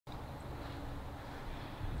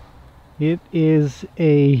It is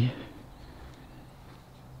a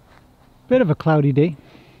bit of a cloudy day.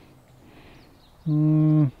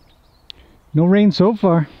 No rain so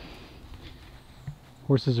far.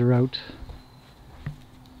 Horses are out.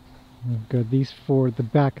 I've got these four at the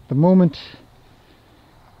back at the moment.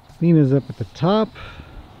 Lena's up at the top,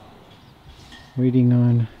 waiting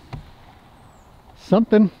on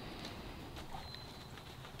something.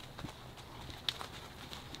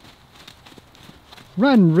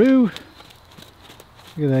 Run, Roo!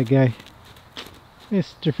 Look at that guy.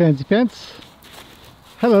 Mr. Fancy Pants.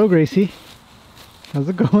 Hello, Gracie. How's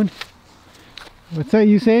it going? What's that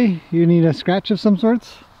you say? You need a scratch of some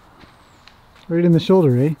sorts? Right in the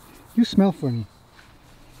shoulder, eh? You smell funny.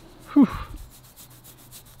 Whew.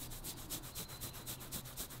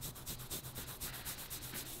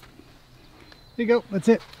 There you go. That's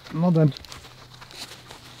it. I'm all done.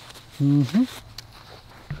 Here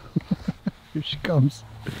she comes.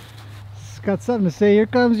 She's got something to say. Here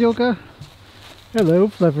comes Yoka. Hello,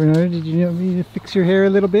 Fluffernutter. Did you want me to fix your hair a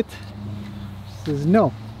little bit? She says,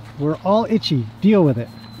 no. We're all itchy. Deal with it.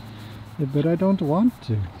 But I don't want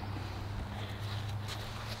to.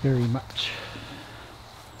 Very much.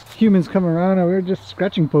 Humans come around and we're just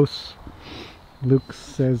scratching posts. Luke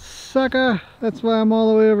says, sucker, that's why I'm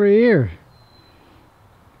all the way over here.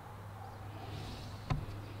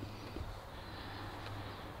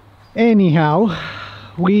 Anyhow,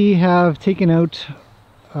 we have taken out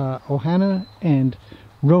Ohana and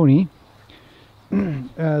Roni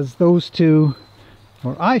as those two,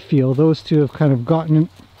 or I feel those two have kind of gotten,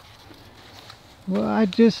 well, look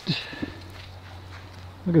at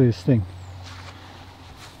this thing.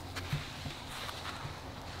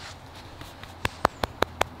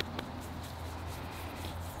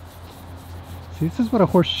 See, this is what a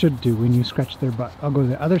horse should do when you scratch their butt. I'll go to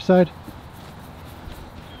the other side.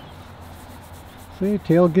 See,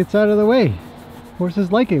 tail gets out of the way.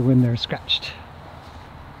 Horses like it when they're scratched.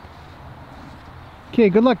 Okay,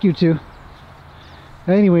 good luck you two.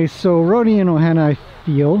 Anyway, so Roni and Ohana, I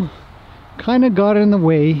feel, kind of got in the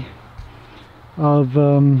way of,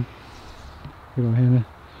 Ohana.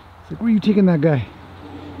 It's like, where are you taking that guy?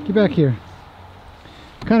 Get back here.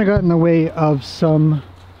 Kind of got in the way of some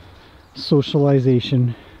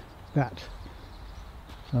socialization that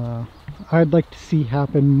I'd like to see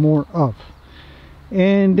happen more of.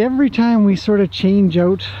 And every time we sort of change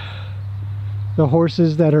out the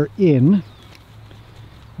horses that are in,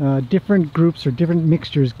 different groups or different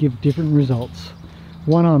mixtures give different results.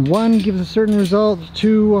 1-on-1 gives a certain result,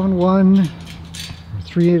 2-on-1, or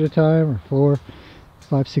 3 at a time, or 4,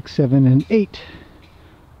 5, 6, 7, and 8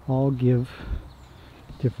 all give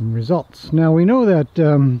different results. Now we know that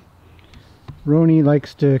Roni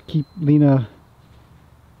likes to keep Lena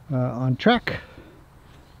on track,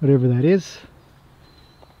 whatever that is.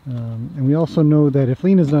 And we also know that if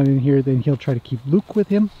Lena's not in here, then he'll try to keep Luke with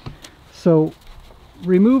him. So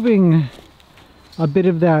removing a bit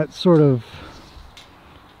of that sort of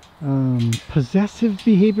possessive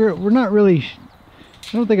behavior, we're not really,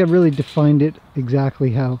 I don't think I've really defined it exactly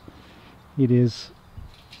how it is,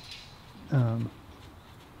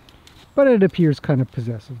 but it appears kind of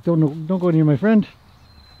possessive. Don't go near my friend.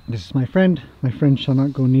 This is my friend. My friend shall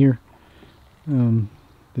not go near the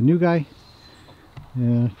new guy.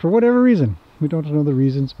 For whatever reason. We don't know the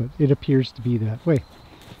reasons, but it appears to be that way.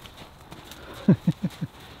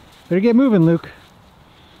 Better get moving, Luke.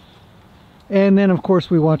 And then, of course,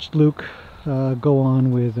 we watched Luke go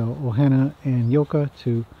on with Ohana and Yoka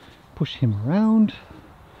to push him around.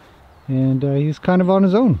 And he's kind of on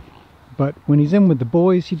his own. But when he's in with the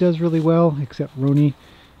boys, he does really well, except Roni.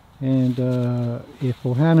 And if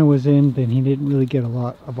Ohana was in, then he didn't really get a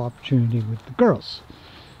lot of opportunity with the girls,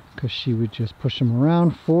 because she would just push him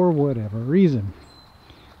around for whatever reason.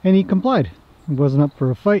 And he complied. He wasn't up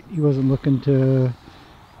for a fight. He wasn't looking to,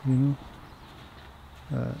 you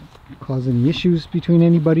know, cause any issues between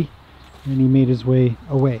anybody. And he made his way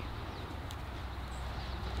away.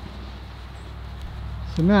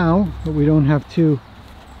 So now, but we don't have to,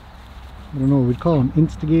 I don't know what we'd call them,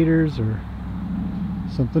 instigators or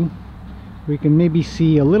something. We can maybe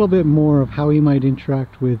see a little bit more of how he might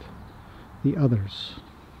interact with the others.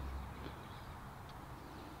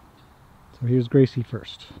 So here's Gracie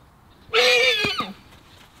first.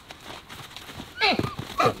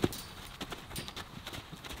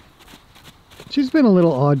 She's been a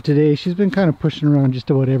little odd today. She's been kind of pushing around just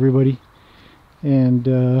about everybody. And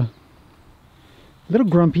a little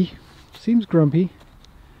grumpy. Seems grumpy.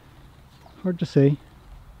 Hard to say.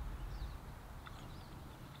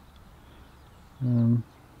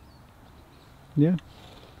 Yeah.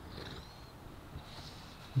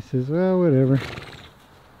 He says, well, whatever.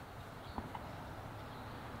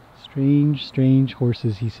 Strange, strange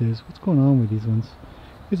horses, he says. What's going on with these ones?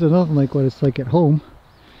 These are nothing like what it's like at home.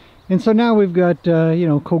 And so now we've got, you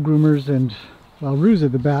know, co-groomers and, well, Rue's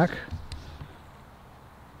at the back.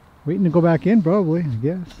 Waiting to go back in, probably, I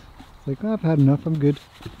guess. It's like, oh, I've had enough, I'm good.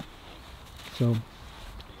 So,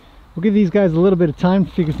 we'll give these guys a little bit of time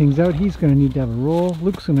to figure things out. He's going to need to have a roll.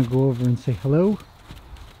 Luke's going to go over and say hello.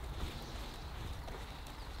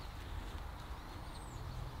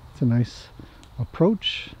 It's a nice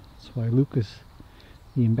approach. That's why Luke is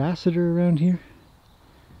the ambassador around here.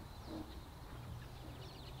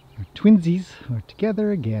 Our twinsies are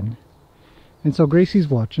together again. And so Gracie's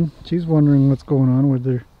watching. She's wondering what's going on,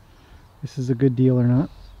 whether this is a good deal or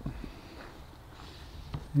not.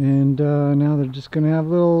 And now they're just going to have a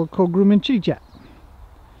little co-grooming chitty chat.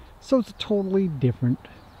 So it's a totally different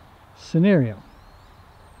scenario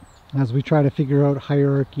as we try to figure out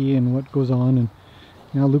hierarchy and what goes on. And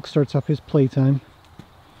now Luke starts up his playtime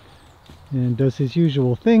and does his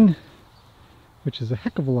usual thing, which is a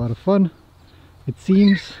heck of a lot of fun. It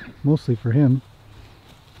seems, mostly for him.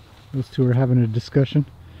 Those two are having a discussion.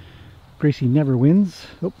 Gracie never wins.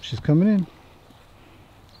 Oh, she's coming in.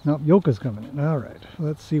 Nope, Yoka's coming in. Alright,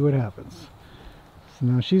 let's see what happens. So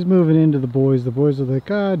now she's moving into the boys. The boys are like,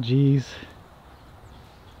 ah, geez.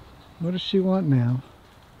 What does she want now?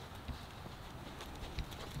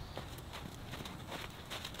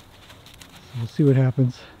 So we'll see what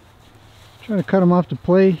happens. Trying to cut him off to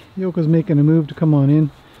play. Yoka's making a move to come on in.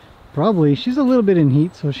 Probably, she's a little bit in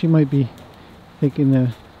heat, so she might be thinking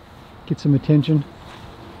to get some attention.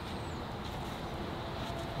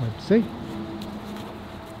 Hard to say.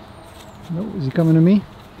 No, is he coming to me?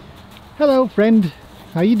 Hello, friend.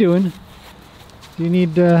 How you doing? Do you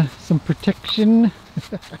need some protection?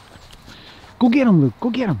 Go get him, Luke. Go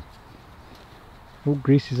get him. Oh,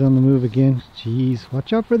 Gracie's on the move again. Jeez,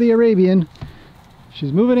 watch out for the Arabian.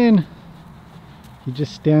 She's moving in. He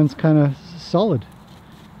just stands kind of solid.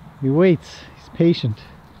 He waits. He's patient.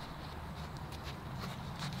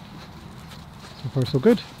 So far, so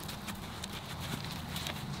good.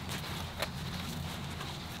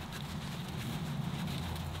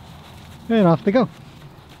 And off they go.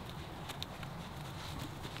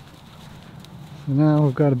 So now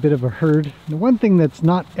we've got a bit of a herd. The one thing that's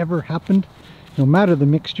not ever happened, no matter the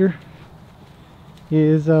mixture,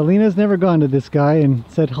 is Lena's never gone to this guy and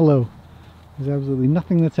said hello. There's absolutely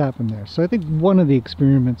nothing that's happened there. So I think one of the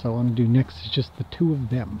experiments I want to do next is just the two of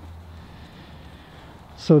them.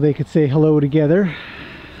 So they could say hello together.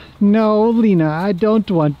 No, Lena, I don't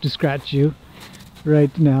want to scratch you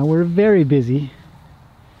right now. We're very busy.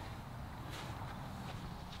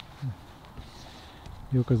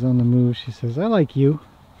 Yoka's on the move. She says, I like you.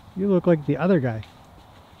 You look like the other guy.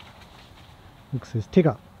 Luke says, take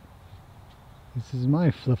off. This is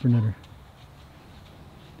my fluffernutter.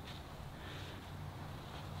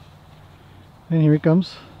 And here he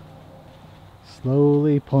comes.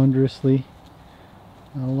 Slowly, ponderously.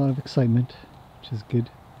 Not a lot of excitement, which is good.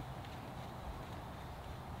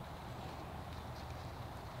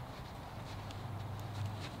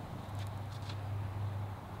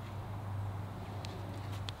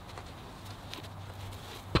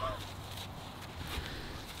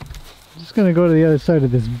 I'm just gonna go to the other side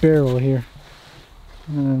of this barrel here.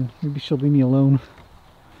 And maybe she'll leave me alone.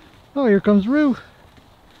 Oh, here comes Rue.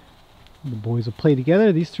 The boys will play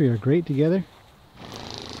together. These three are great together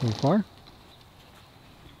so far.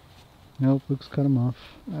 Nope, Luke's cut him off.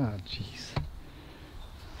 Ah, jeez.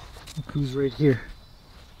 Look who's right here.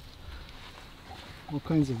 All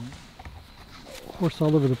kinds of horse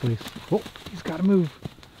all over the place. Oh, he's got to move.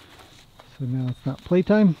 So now it's not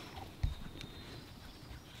playtime.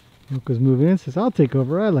 Yoka's moving in, says, I'll take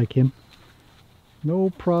over. I like him.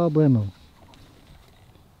 No problemo.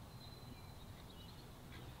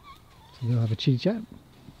 So they'll have a chitty chat.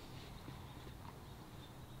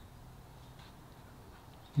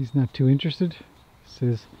 He's not too interested. He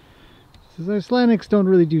says Icelandics don't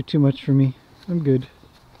really do too much for me. I'm good.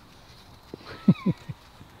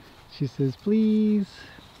 She says, please,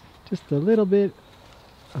 just a little bit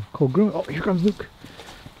of co-grooming. Oh, here comes Luke.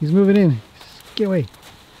 He's moving in. Get away.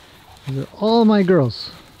 These are all my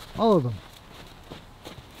girls. All of them.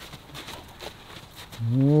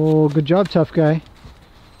 Oh, good job, tough guy.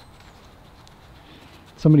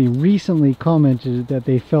 Somebody recently commented that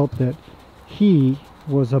they felt that he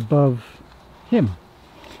was above him.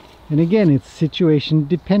 And again, it's situation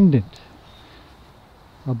dependent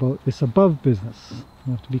about this above business.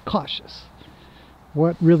 You have to be cautious.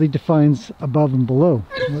 What really defines above and below?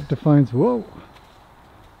 What defines, whoa?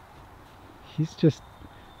 He's just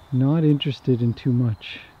not interested in too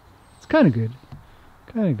much. It's kind of good.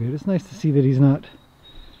 Kind of good. It's nice to see that he's not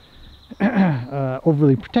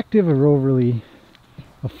overly protective or overly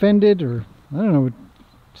offended, or I don't know what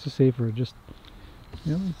to say for it. Just,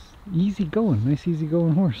 you know, it's easy going, nice easy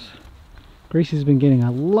going horse. Gracie's been getting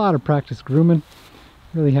a lot of practice grooming.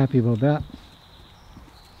 Really happy about that.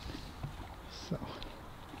 So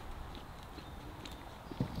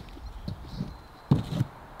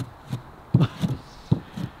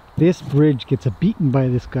this bridge gets a beating by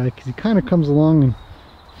this guy because he kind of comes along and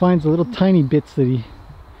finds the little tiny bits that he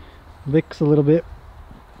licks a little bit.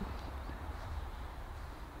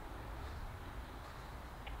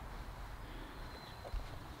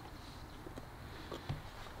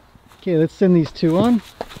 Okay, let's send these two on.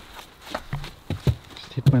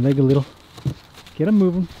 Just hit my leg a little. Get them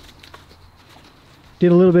moving.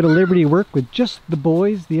 Did a little bit of Liberty work with just the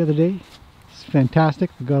boys the other day. It's fantastic.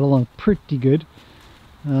 We got along pretty good.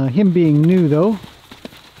 Him being new though,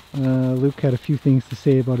 Luke had a few things to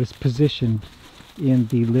say about his position in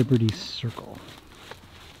the Liberty circle.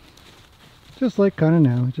 Just like kind of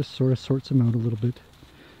now, it just sort of sorts him out a little bit.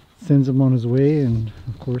 Sends him on his way, and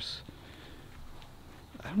of course,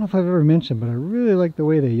 I don't know if I've ever mentioned, but I really like the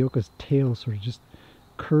way that Yoka's tail sort of just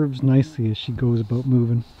curves nicely as she goes about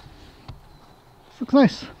moving. This looks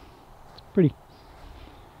nice. It's pretty.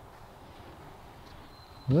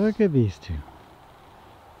 Look at these two.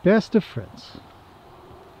 Best of friends.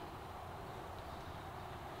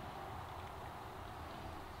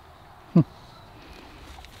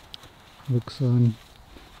 Looks on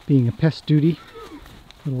being a pest duty.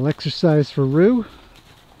 A little exercise for Rue.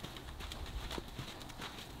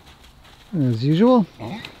 As usual.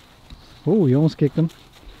 Oh, he almost kicked him.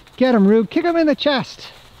 Get him, Rue. Kick him in the chest.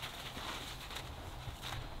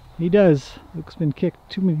 He does. Luke's been kicked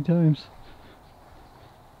too many times.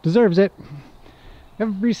 Deserves it.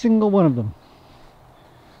 Every single one of them.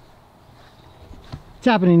 What's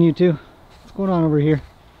happening, you two? What's going on over here?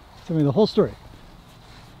 Tell me the whole story.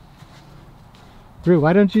 Rue,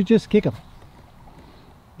 why don't you just kick him?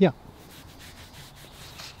 Yeah.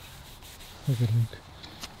 Look at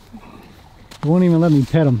Luke. He won't even let me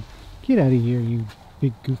pet him. Get out of here, you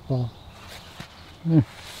big goofball. There.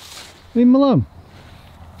 Leave him alone.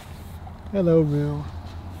 Hello, Rue.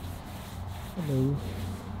 Hello.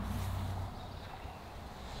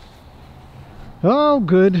 Oh,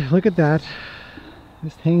 good. Look at that.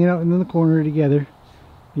 Just hanging out in the corner together.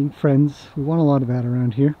 Being friends. We want a lot of that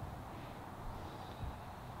around here.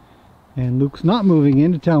 And Luke's not moving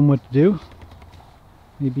in to tell him what to do.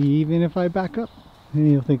 Maybe even if I back up. And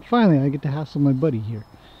he'll think, finally, I get to hassle my buddy here.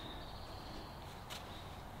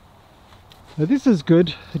 Now, this is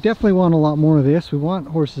good. I definitely want a lot more of this. We want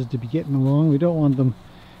horses to be getting along. We don't want them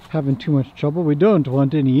having too much trouble. We don't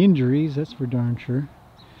want any injuries, that's for darn sure.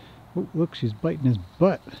 Oh, look, she's biting his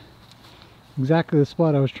butt. Exactly the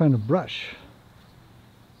spot I was trying to brush.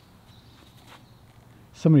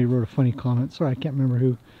 Somebody wrote a funny comment. Sorry, I can't remember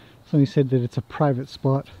who. Somebody said that it's a private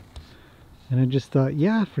spot. And I just thought,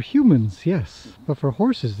 yeah, for humans, yes. But for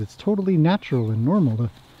horses, it's totally natural and normal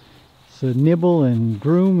to nibble and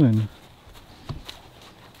groom, and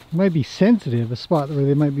it might be sensitive, a spot where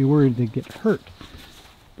they might be worried they get hurt.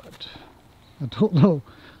 But I don't know.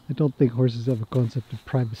 I don't think horses have a concept of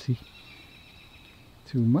privacy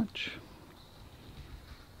too much.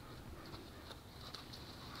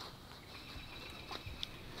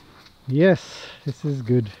 Yes, this is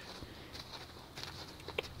good.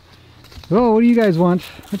 Oh, what do you guys want?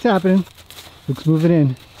 What's happening? Luke's moving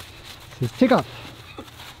in. Says, take off.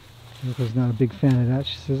 Yoko's not a big fan of that.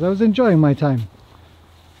 She says, I was enjoying my time.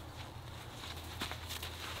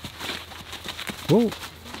 Whoa,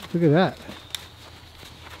 look at that.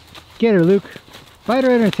 Get her, Luke. Bite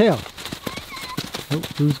her in her tail. Oh,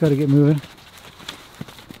 Luke's got to get moving.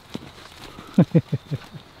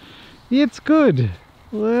 It's good.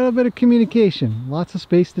 A little bit of communication. Lots of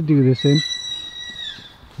space to do this in.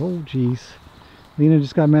 Oh, geez. Lena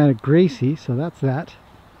just got mad at Gracie, so that's that.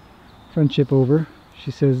 Friendship over. She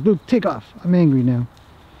says, Luke, take off. I'm angry now.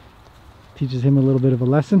 Teaches him a little bit of a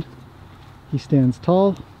lesson. He stands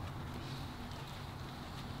tall.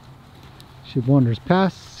 She wanders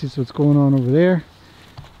past, sees what's going on over there.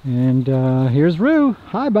 And here's Rue.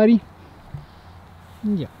 Hi, buddy.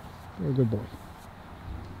 Yeah, very good boy.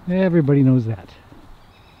 Everybody knows that.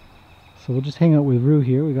 So we'll just hang out with Rue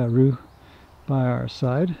here. We got Rue by our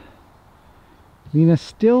side. Lena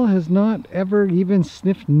still has not ever even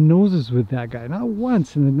sniffed noses with that guy. Not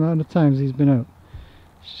once in the amount of times he's been out.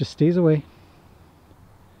 She just stays away.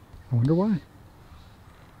 I wonder why.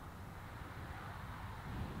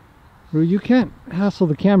 Rue, you can't hassle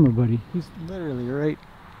the camera, buddy. He's literally right.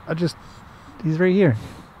 He's right here.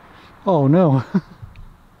 Oh no.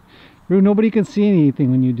 Rue, nobody can see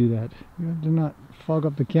anything when you do that. You have to not fog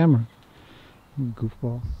up the camera. You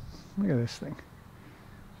goofball. Look at this thing.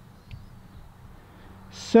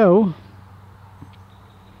 So,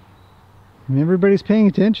 everybody's paying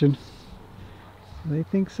attention. They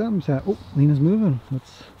think something's happening. Oh, Lena's moving.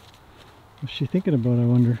 What's she thinking about, I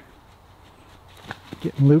wonder?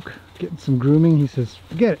 Getting Luke, getting some grooming. He says,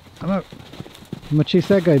 forget it, I'm out. I'm gonna chase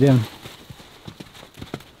that guy down.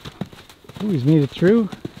 Oh, he's made it through.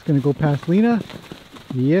 He's gonna go past Lena.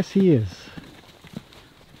 Yes, he is.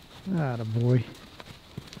 Atta boy.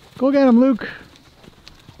 Go get him, Luke.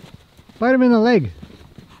 Bite him in the leg.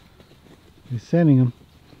 He's sending him.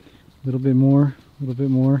 A little bit more, a little bit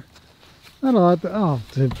more. Not a lot. Oh,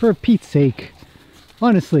 for Pete's sake.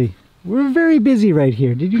 Honestly, we're very busy right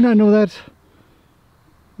here. Did you not know that?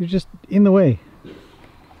 You're just in the way.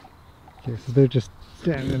 Okay, so they're just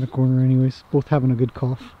standing in the corner anyways. Both having a good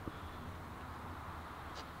cough.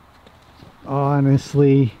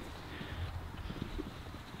 Honestly.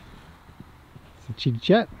 It's a chitty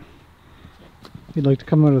chat. He'd like to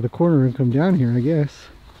come out of the corner and come down here, I guess.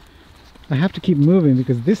 I have to keep moving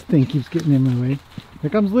because this thing keeps getting in my way. Here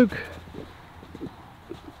comes Luke.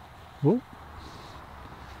 Whoa.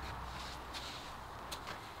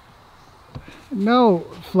 No,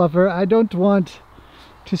 Fluffer, I don't want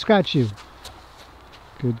to scratch you.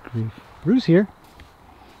 Good grief. Rue's here.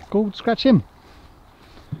 Go scratch him.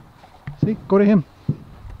 See, go to him.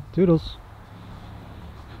 Toodles.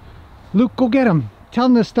 Luke, go get him. Tell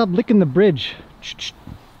him to stop licking the bridge.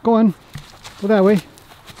 Go on. Go that way.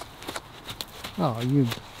 Oh, you...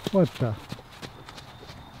 What the...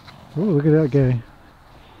 Oh, look at that guy.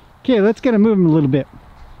 Okay, let's get him moving a little bit.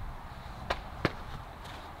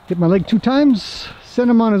 Hit my leg 2 times.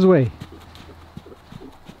 Send him on his way.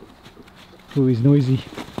 Oh, he's noisy.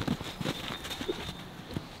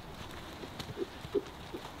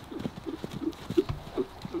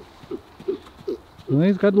 Well,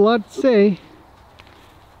 he's got a lot to say.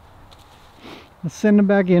 Let's send him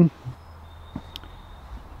back in.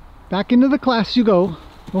 Back into the class you go.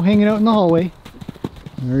 Go hanging out in the hallway.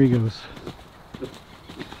 There he goes.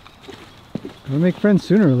 Gotta make friends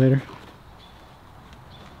sooner or later.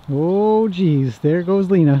 Oh geez, there goes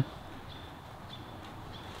Lena.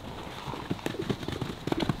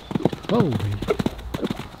 Holy.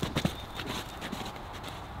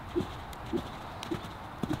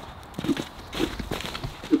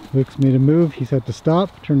 Luke's made a move. He's had to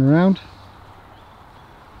stop, turn around.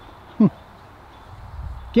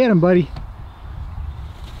 Get him, buddy.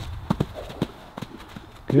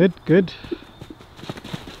 Good, good.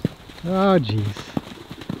 Oh, jeez.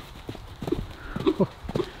 Oh,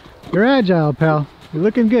 you're agile, pal. You're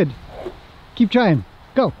looking good. Keep trying.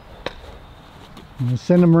 Go. I'm gonna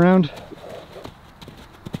send him around.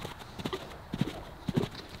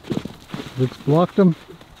 Luke's blocked him.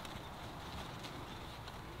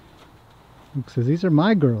 Luke says, these are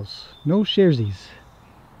my girls. No sharesies.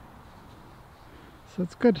 So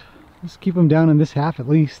that's good. Let's keep them down in this half at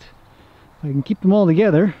least. If I can keep them all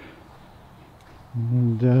together.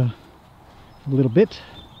 And a little bit.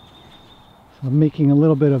 So I'm making a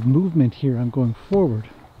little bit of movement here. I'm going forward.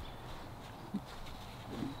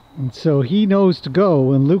 And so he knows to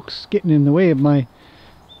go and Luke's getting in the way of my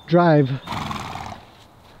drive.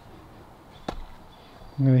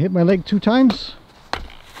 I'm going to hit my leg 2 times.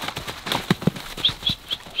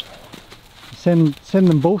 Send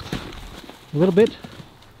them both a little bit.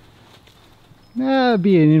 That'd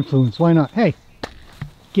be an influence. Why not? Hey,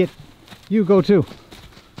 you go too.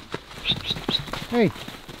 Hey.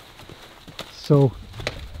 So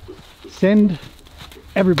send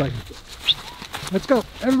everybody. Let's go.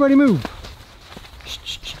 Everybody move.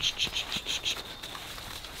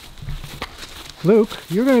 Luke,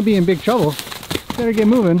 you're going to be in big trouble. Better get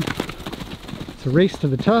moving. It's a race to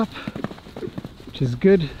the top, which is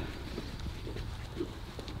good.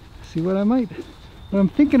 See what I'm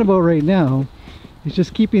thinking about right now is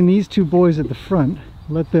just keeping these 2 boys at the front,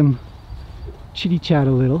 let them chitty chat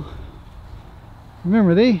a little.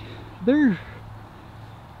 Remember, they're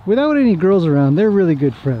without any girls around, they're really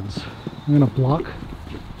good friends. I'm gonna block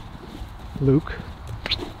Luke.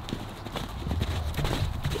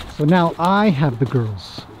 So now I have the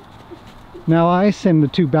girls. Now I send the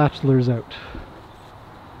 2 bachelors out.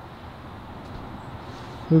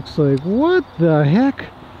 Luke's like, what the heck?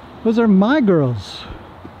 Those are my girls.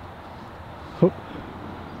 Oh, look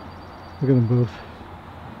at them both.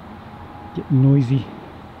 Getting noisy.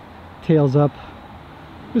 Tails up.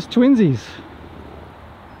 There's twinsies.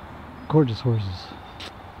 Gorgeous horses.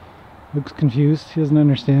 Luke's confused. He doesn't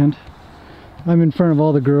understand. I'm in front of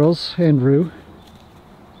all the girls and Rue.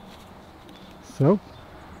 So,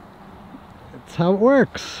 That's how it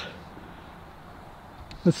works.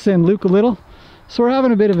 Let's send Luke a little. So we're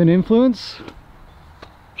having a bit of an influence.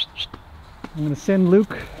 I'm going to send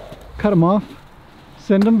Luke, cut him off,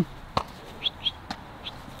 send him.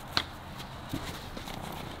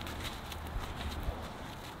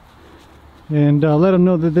 And let him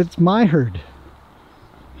know that it's my herd.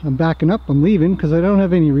 I'm backing up, I'm leaving because I don't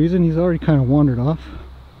have any reason. He's already kind of wandered off.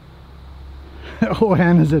 Oh,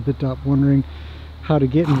 Hannah's at the top wondering how to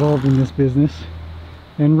get involved in this business.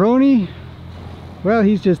 And Roni, well,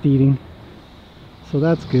 he's just eating. So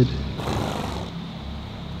that's good.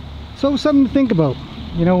 So something to think about,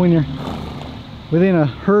 you know, when you're within a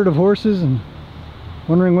herd of horses and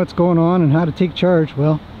wondering what's going on and how to take charge.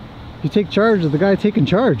 Well, you take charge of the guy taking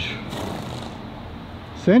charge,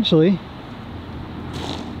 essentially.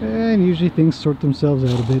 And usually things sort themselves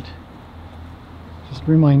out a bit. Just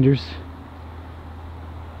reminders.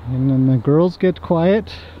 And then the girls get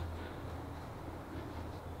quiet.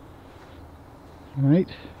 Alright.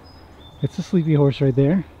 It's a sleepy horse right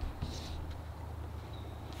there.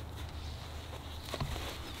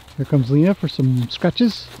 Here comes Lena for some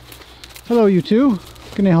scratches. Hello, you two.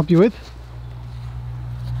 What can I help you with?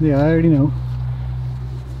 Yeah, I already know.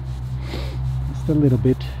 Just a little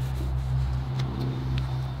bit.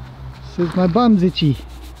 Says my bum's itchy.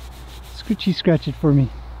 Scritchy scratch it for me.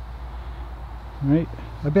 Alright.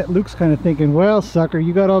 I bet Luke's kind of thinking, well, sucker,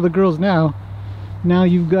 you got all the girls now. Now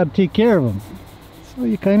you've got to take care of them. So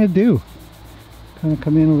you kind of do. Kind of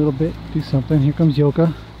come in a little bit, do something. Here comes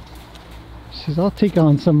Yoka. She says, I'll take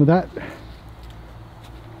on some of that.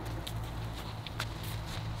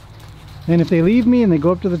 And if they leave me and they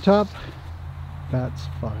go up to the top, that's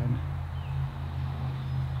fine.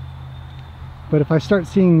 But if I start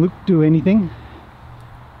seeing Luke do anything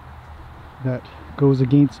that goes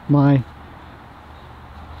against my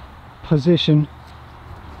position,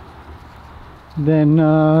 then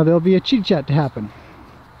there'll be a chit chat to happen.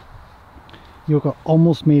 Yoka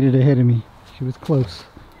almost made it ahead of me. She was close.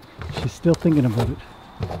 She's still thinking about it.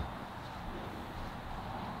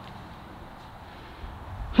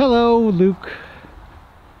 Hello, Luke.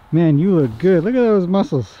 Man, you look good. Look at those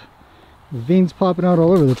muscles. The veins popping out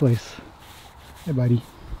all over the place. Hey, buddy.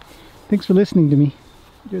 Thanks for listening to me.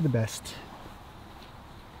 You're the best.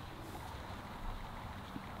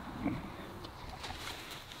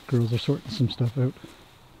 Girls are sorting some stuff out.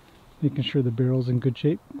 Making sure the barrel's in good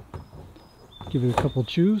shape. Give it a couple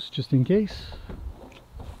chews just in case.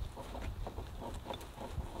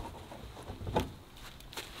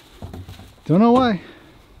 Don't know why.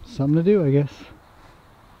 Something to do, I guess.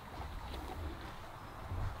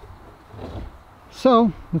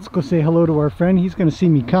 So, let's go say hello to our friend. He's going to see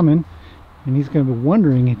me coming, and he's going to be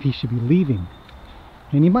wondering if he should be leaving.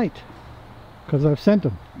 And he might, because I've sent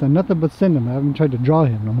him. Done nothing but send him. I haven't tried to draw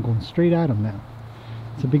him. I'm going straight at him now.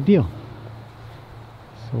 It's a big deal.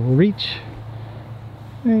 So we'll reach.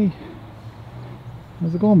 Hey,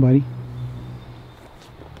 how's it going, buddy?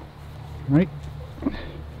 All right.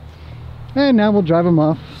 And now we'll drive him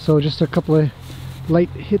off. So just a couple of light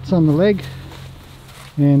hits on the leg.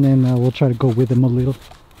 And then we'll try to go with him a little.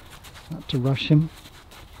 Not to rush him.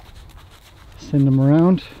 Send him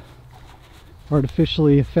around.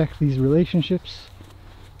 Artificially affect these relationships.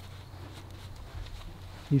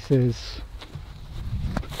 He says,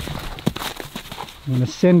 I'm going to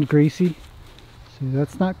send Gracie. See,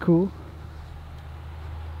 that's not cool.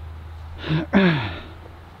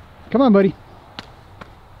 Come on, buddy.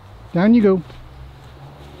 Down you go.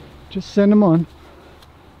 Just send him on.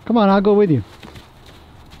 Come on, I'll go with you.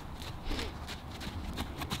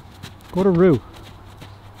 Go to Roo.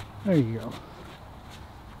 There you go.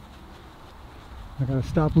 I gotta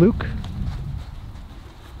stop Luke.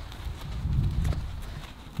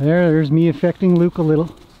 There's me affecting Luke a little.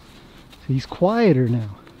 So he's quieter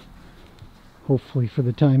now. Hopefully for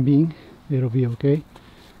the time being. It'll be okay.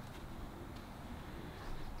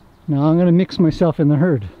 Now I'm gonna mix myself in the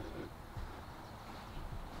herd.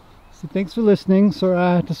 So thanks for listening. Sorry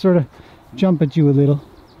I had to sort of jump at you a little.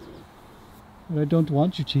 But I don't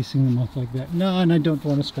want you chasing them off like that. No, and I don't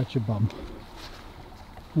want to scratch your bum.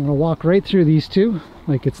 I'm gonna walk right through these two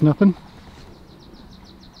like it's nothing.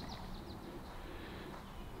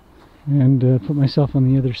 And put myself on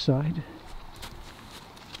the other side.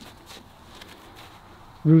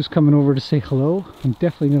 Roo's coming over to say hello. I'm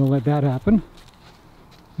definitely going to let that happen.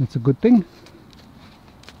 That's a good thing.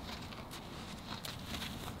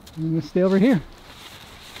 I'm going to stay over here.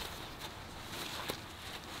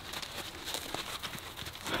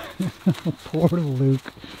 Poor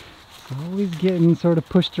Luke. Always getting sort of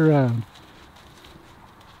pushed around.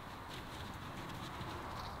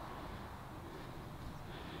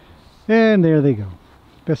 And there they go.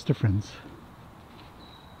 Best of friends.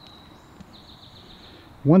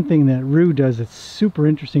 One thing that Roo does that's super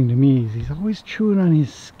interesting to me is he's always chewing on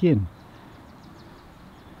his skin.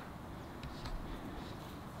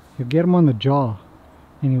 You'll get him on the jaw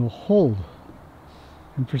and he will hold.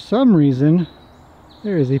 And for some reason,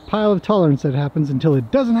 there is a pile of tolerance that happens until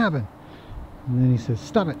it doesn't happen. And then he says,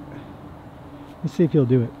 stop it. Let's see if he'll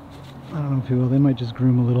do it. I don't know if he will. They might just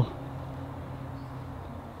groom a little.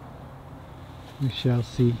 We shall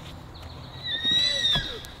see.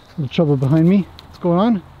 A little trouble behind me. What's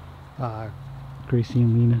going on? Gracie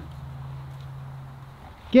and Lena.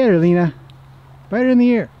 Get her, Lena. Bite her in the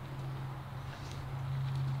ear.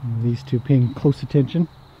 And these two paying close attention.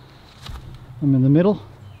 I'm in the middle.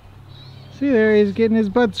 See there, he's getting his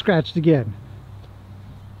butt scratched again.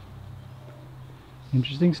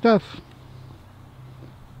 Interesting stuff.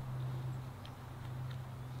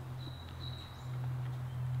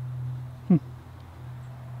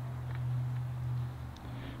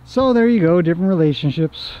 So there you go, different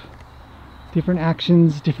relationships, different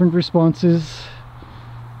actions, different responses,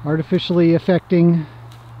 artificially affecting.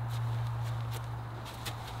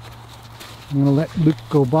 I'm going to let Luke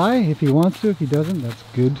go by if he wants to. If he doesn't, that's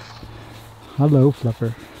good. Hello,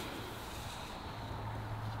 Fluffer.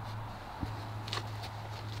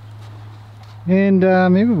 And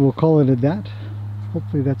maybe we'll call it at that.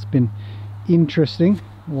 Hopefully that's been interesting.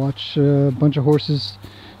 Watch a bunch of horses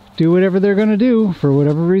do whatever they're going to do, for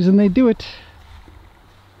whatever reason they do it.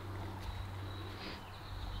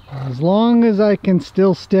 As long as I can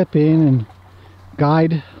still step in and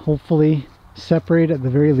guide, hopefully separate at the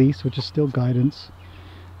very least, which is still guidance,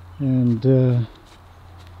 and get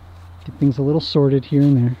things a little sorted here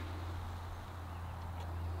and there.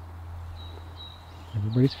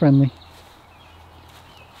 Everybody's friendly.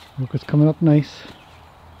 Look, it's coming up nice.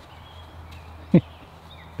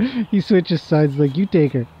 He switches sides like, you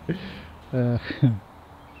take her.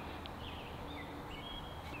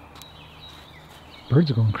 Birds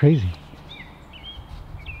are going crazy.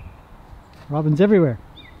 Robins everywhere.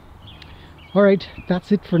 Alright,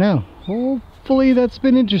 that's it for now. Hopefully that's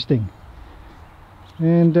been interesting.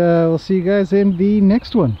 And we'll see you guys in the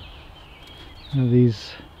next one.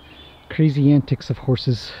 These crazy antics of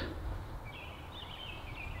horses.